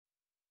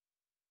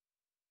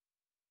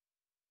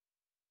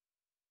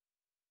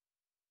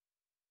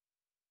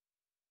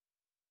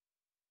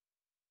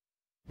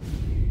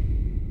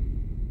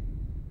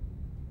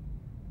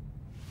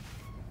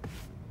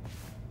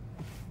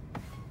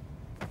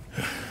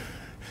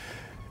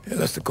Yeah,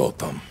 that's the call,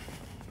 Tom.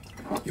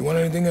 You want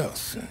anything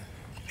else?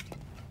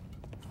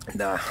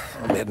 Nah,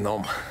 I'm heading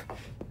home.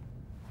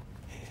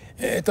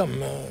 Hey,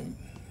 Tom,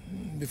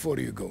 before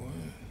you go,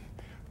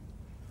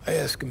 I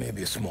ask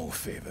maybe a small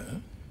favor, huh?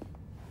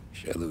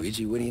 Sure,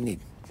 Luigi, what do you need?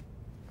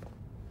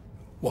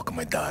 Walk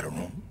my daughter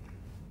home.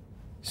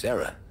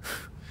 Sarah?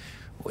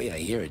 The way I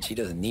hear it, she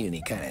doesn't need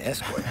any kind of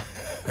escort.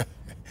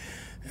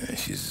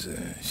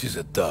 She's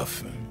a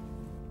tough.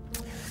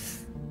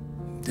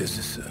 There's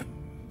this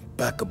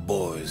pack of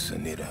boys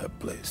near her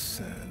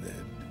place. They're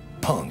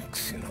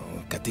punks, you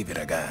know, cattivi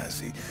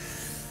ragazzi.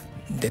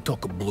 They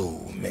talk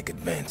blue, make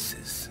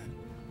advances.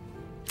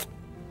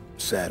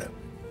 Sarah,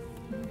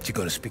 she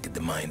gonna speak at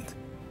the mind.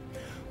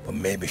 But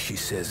maybe she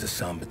says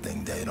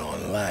something they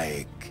don't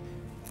like.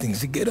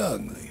 Things get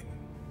ugly.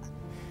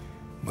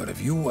 But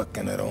if you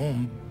walking at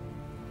home,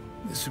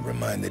 this will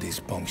remind these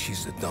punks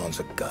she's the Don's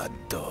a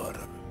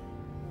goddaughter.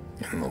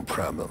 No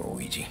problem,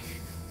 Luigi.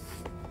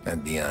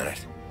 I'd be honored.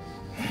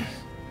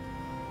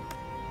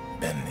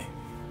 Benny.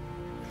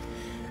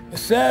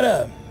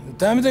 Sarah,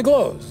 time to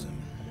close.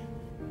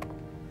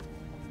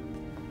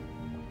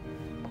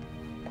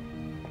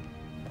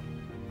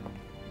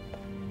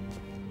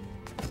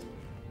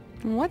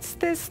 What's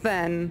this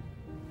then?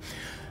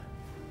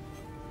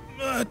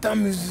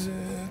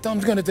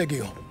 Tom's gonna take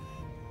you home.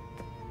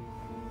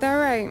 All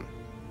right.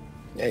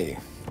 Hey,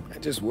 I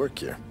just work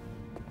here.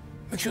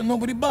 Make sure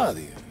nobody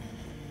bother you.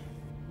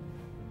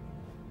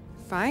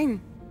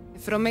 Fine.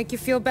 If it'll make you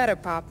feel better,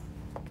 Pop.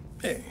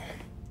 Hey.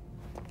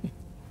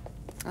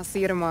 I'll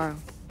see you tomorrow.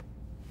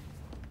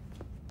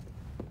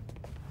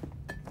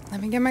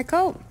 Let me get my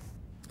coat.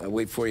 I'll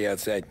wait for you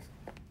outside.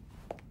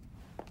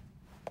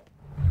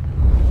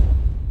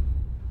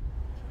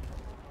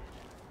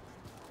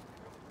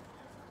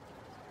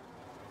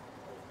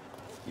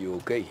 You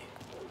okay?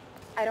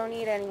 I don't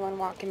need anyone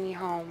walking me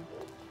home.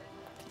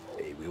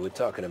 Hey, we were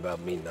talking about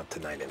meeting up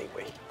tonight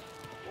anyway.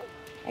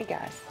 I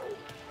guess.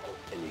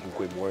 And you can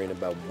quit worrying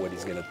about what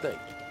he's gonna think.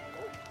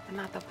 But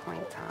not the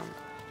point, Tom.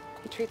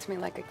 He treats me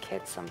like a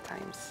kid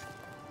sometimes.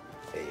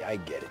 Hey, I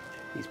get it.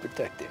 He's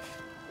protective.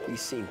 He's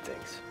seen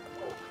things.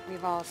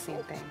 We've all seen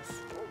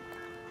things.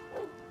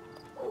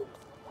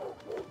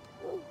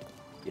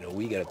 You know,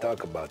 we gotta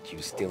talk about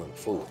you stealing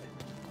food.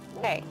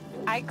 Hey,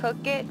 I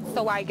cook it,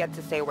 so I get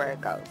to say where it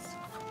goes.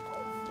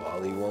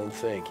 Well, he won't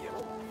thank you.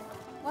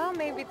 Well,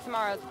 maybe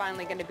tomorrow's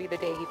finally gonna be the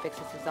day he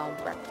fixes his own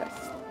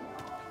breakfast.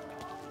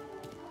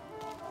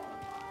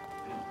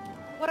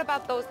 What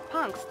about those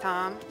punks,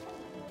 Tom?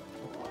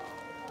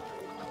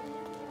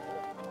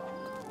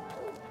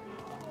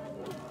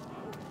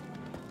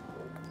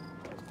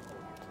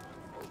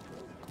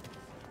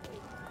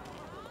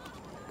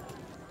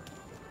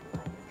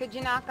 Could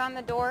you knock on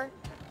the door?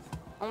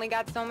 Only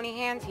got so many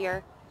hands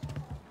here.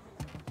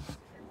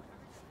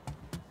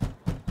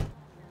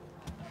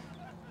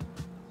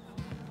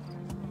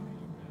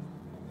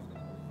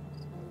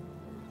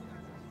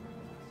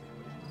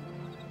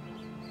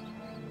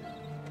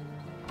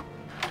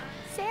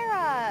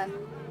 Sarah!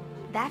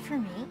 That for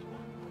me?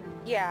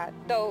 Yeah,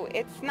 though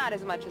it's not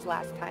as much as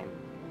last time.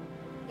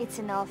 It's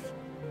enough.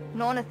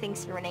 Nona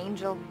thinks you're an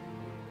angel.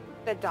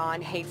 The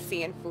Don hates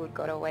seeing food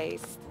go to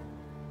waste.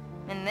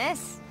 And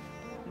this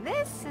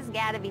has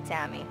gotta be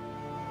Tommy.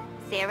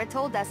 Sarah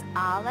told us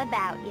all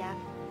about ya.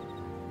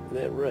 Is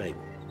that right?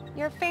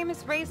 You're a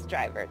famous race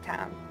driver,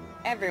 Tom.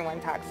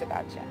 Everyone talks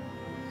about you.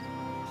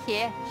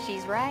 Yeah,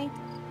 she's right.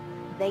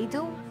 They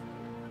do.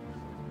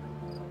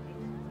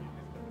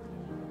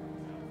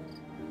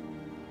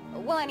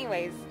 Well,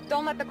 anyways,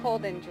 don't let the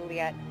cold in,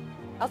 Juliet.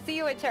 I'll see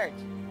you at church.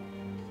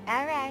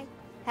 All right.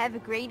 Have a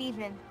great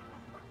evening.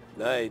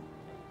 Night.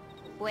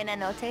 Buena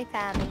noche,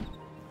 Tommy.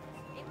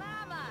 Hey,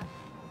 Mama!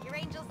 Your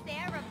angel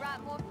Sarah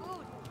brought more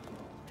food.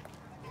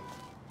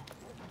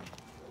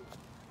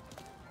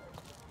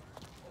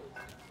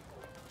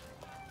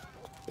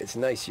 It's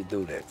nice you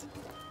do that.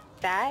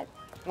 That?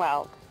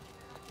 Well,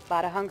 a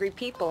lot of hungry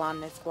people on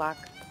this block.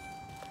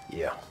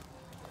 Yeah.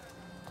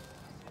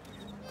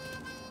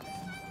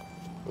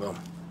 Well,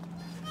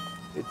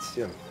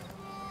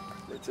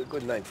 it's a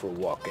good night for a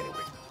walk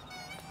anyway.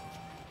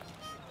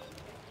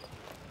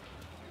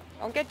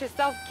 Don't get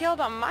yourself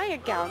killed on my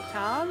account,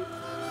 Tom.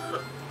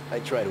 I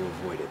try to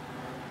avoid it.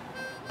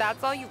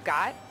 That's all you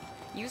got?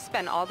 You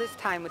spend all this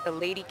time with a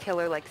lady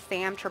killer like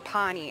Sam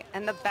Trapani,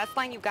 and the best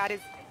line you got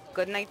is,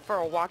 "Good night for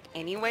a walk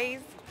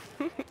anyways"?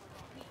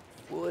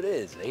 Well, it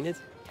is, ain't it?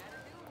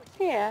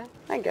 Yeah,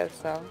 I guess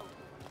so.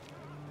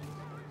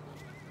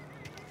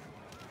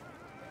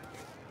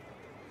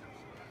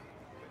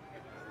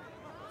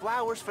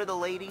 Flowers for the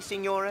lady,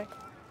 signore?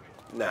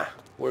 Nah,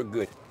 we're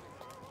good.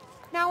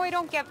 Now I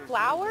don't get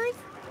flowers?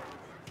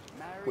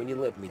 When you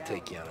let me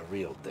take you on a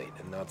real date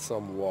and not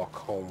some walk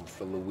home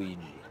for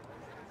Luigi,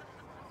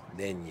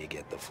 then you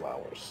get the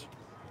flowers.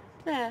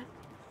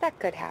 That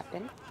could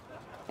happen.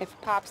 If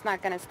Pop's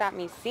not gonna stop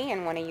me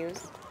seeing one of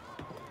yous.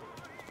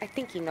 I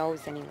think he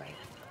knows anyway.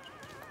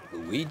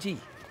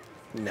 Luigi?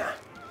 Nah.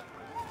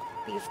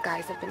 These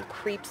guys have been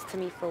creeps to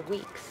me for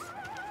weeks.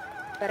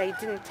 but I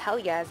didn't tell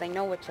you as I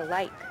know what you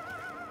like.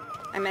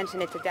 I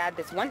mentioned it to Dad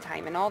this one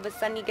time, and all of a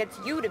sudden he gets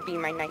you to be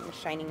my knight in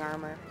shining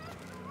armor.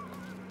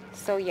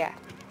 So yeah,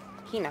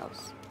 he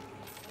knows.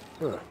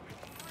 Huh.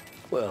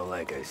 Well,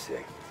 like I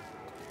say,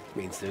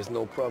 means there's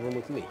no problem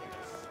with me.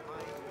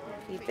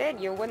 If you did,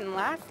 you wouldn't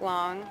last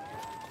long.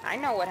 I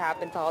know what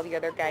happened to all the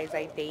other guys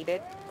I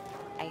dated.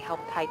 I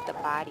helped hide the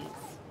bodies.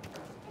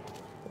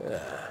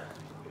 Ah,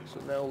 so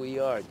now we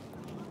are...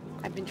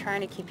 I've been trying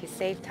to keep you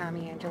safe,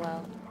 Tommy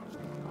Angelo,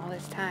 all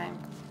this time.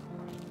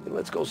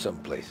 Let's go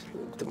someplace.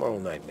 Tomorrow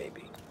night,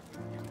 maybe.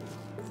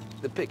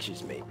 The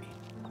pictures, maybe.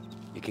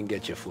 You can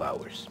get your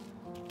flowers.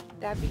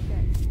 That'd be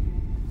good.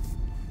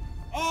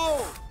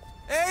 Oh!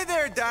 Hey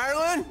there,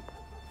 darling!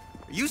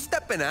 Are you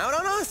stepping out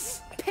on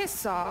us?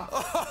 Piss off.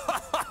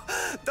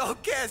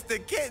 Don't cast the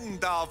kitten,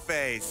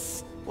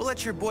 dollface. We'll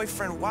let your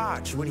boyfriend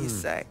watch. What do you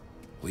say?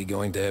 We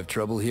going to have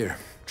trouble here?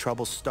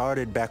 Trouble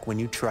started back when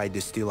you tried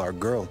to steal our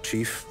girl,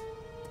 Chief.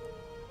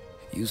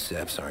 You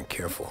saps aren't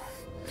careful.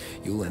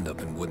 You'll end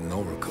up in wooden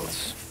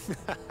overcoats.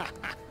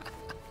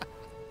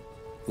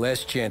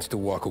 Last chance to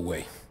walk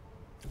away.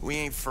 We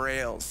ain't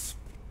frails.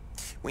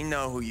 We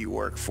know who you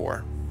work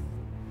for.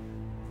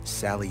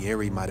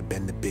 Salieri might have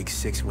been the big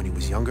six when he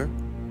was younger,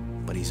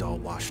 but he's all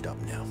washed up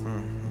now.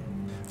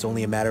 It's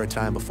only a matter of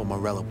time before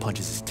Morello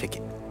punches his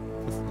ticket.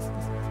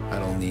 I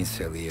don't need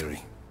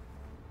Salieri.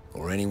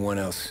 Or anyone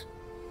else.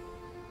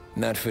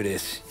 Not for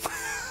this.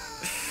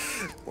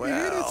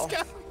 Well,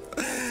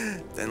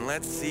 then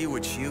let's see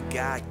what you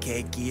got,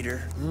 cake eater.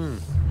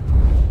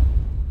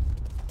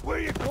 Where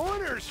you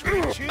going there,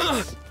 sweet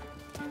cheeks?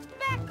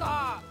 Back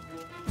off!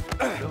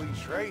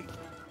 Billy's right.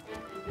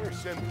 You're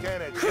some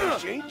kind of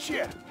dish, ain't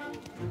you?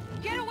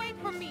 Get away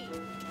from me!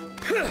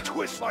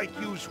 Twist like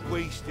you's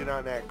wasted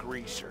on that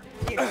greaser.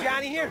 Hey,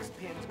 Johnny here.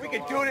 We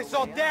could do this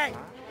all day.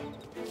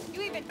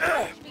 You even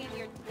touched me and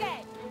you're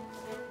dead!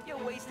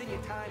 You're wasting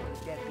your time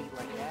with a deadbeat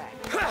like that.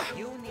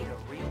 You need a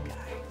real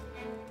guy.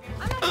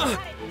 I'm not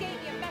gonna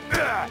date you, mess.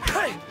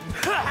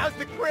 How's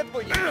the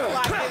cripple? You just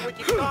locked in with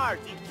your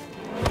cards.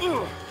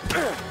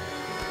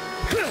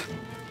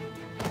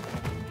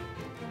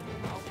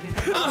 Open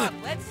it up.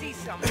 Let's see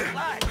some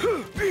blood.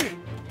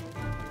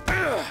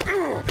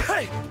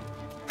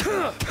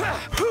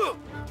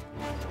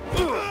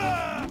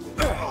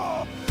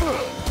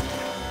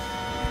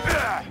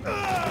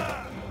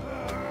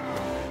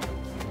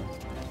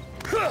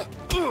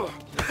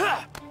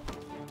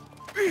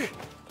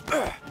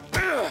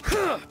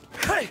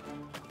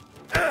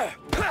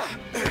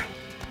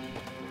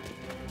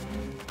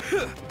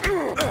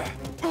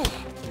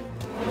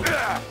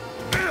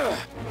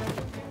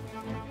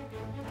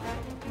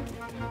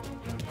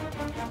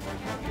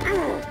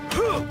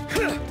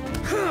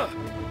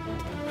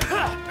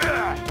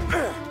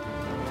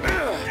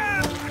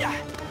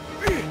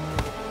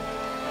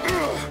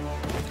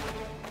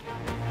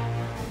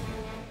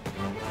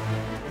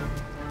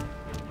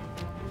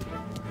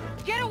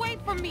 Get away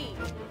from me!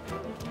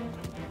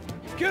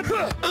 Get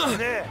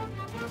there.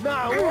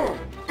 Now.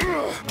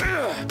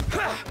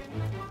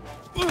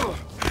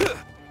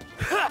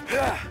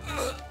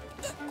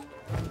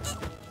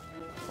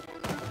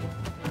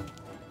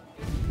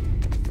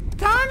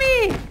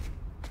 Tommy!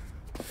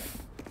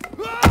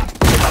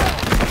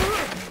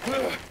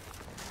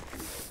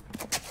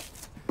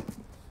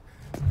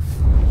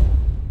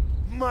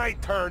 My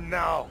turn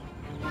now.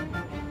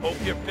 Hope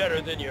you're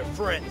better than your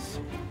friends.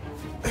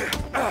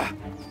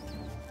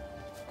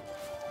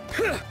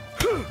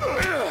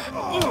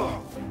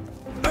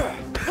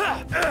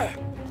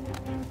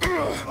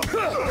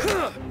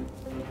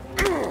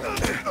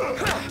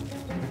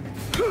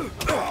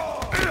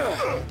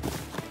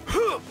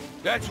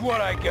 That's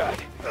what I got,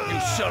 you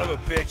son of a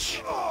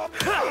bitch.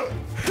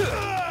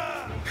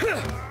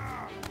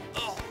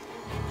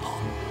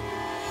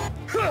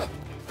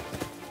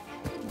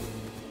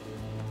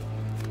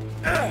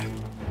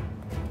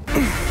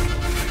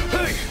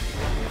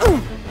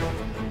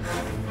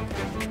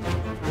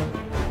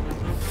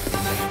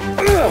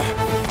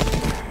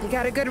 You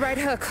got a good right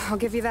hook, I'll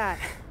give you that.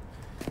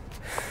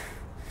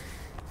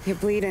 You're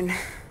bleeding.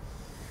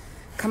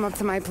 Come up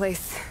to my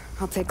place.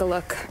 I'll take a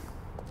look.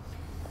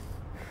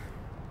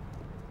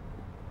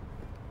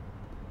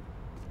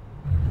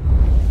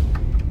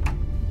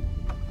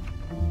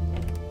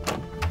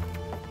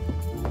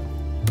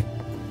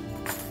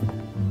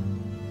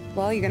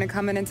 Well, you gonna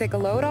come in and take a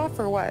load off,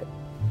 or what?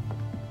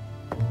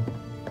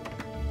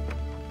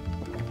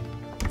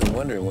 I'm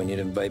wondering when you'd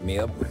invite me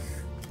up.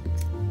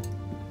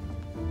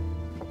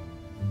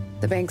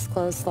 The bank's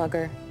closed,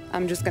 Slugger.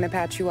 I'm just gonna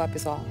patch you up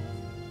is all.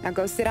 Now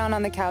go sit down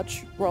on the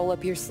couch, roll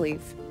up your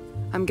sleeve.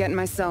 I'm getting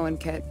my sewing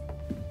kit.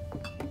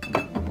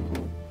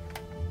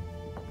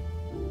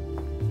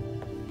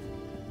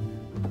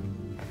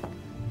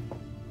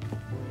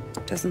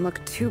 Doesn't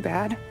look too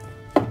bad.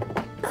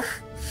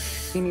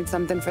 You need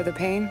something for the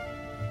pain?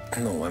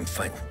 No, I'm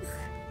fine.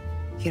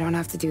 You don't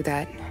have to do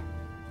that.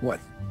 What?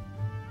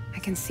 I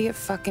can see it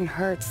fucking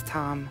hurts,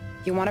 Tom.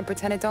 You want to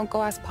pretend it don't?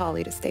 Go ask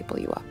Polly to staple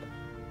you up.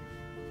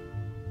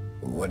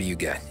 What do you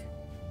got?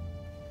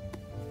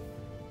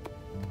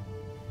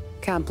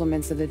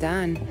 Compliments of the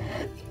Don.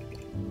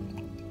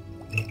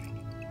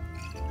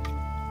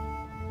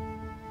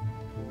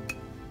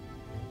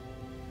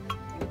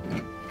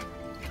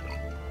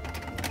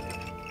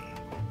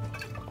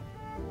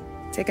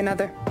 Take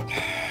another.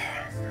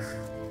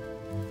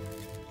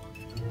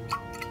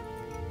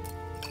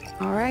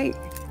 All right.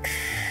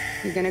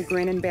 You gonna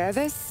grin and bear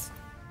this?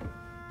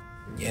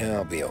 Yeah,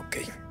 I'll be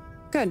okay.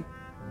 Good.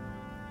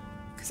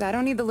 Because I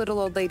don't need the little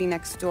old lady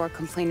next door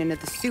complaining to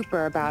the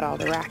super about all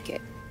the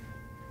racket.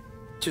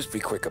 Just be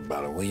quick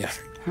about it, will ya?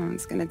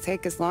 It's gonna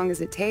take as long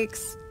as it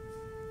takes.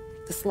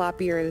 The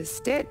sloppier the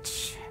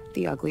stitch,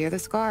 the uglier the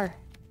scar.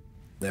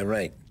 That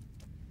right.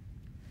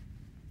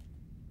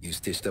 You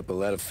stitched up a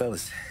lot of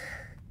fellas.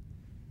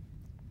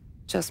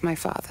 Just my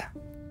father.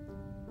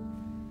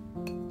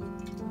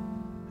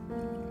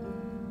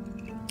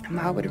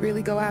 Ma would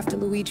really go after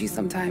Luigi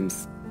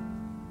sometimes.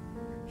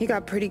 He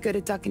got pretty good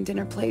at ducking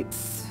dinner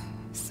plates.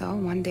 So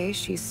one day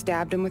she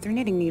stabbed him with her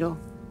knitting needle.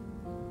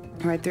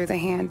 Right through the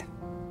hand.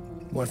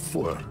 What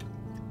for?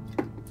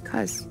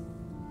 'Cause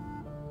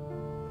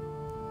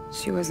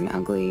she was an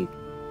ugly,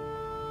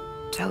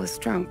 jealous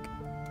drunk.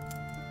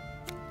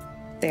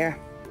 There.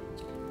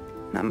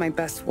 Not my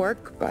best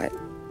work, but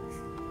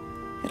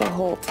it'll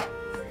hold.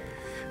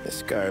 The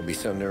scar will be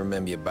something to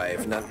remember you by,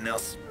 if nothing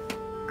else.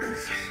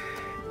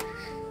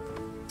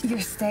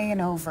 You're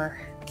staying over.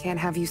 Can't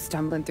have you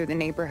stumbling through the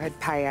neighborhood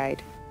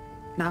pie-eyed.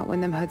 Not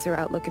when them hoods are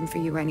out looking for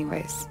you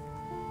anyways.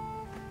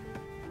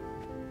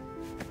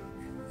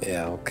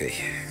 Yeah, okay.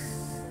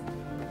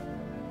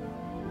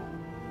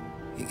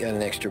 You got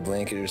an extra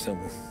blanket or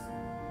something?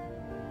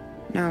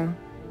 No.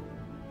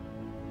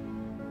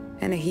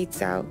 And the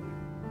heat's out.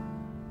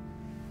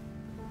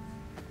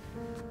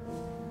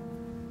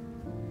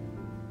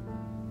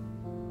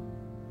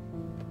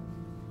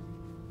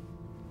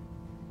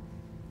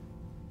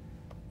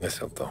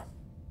 Yes, I'll go.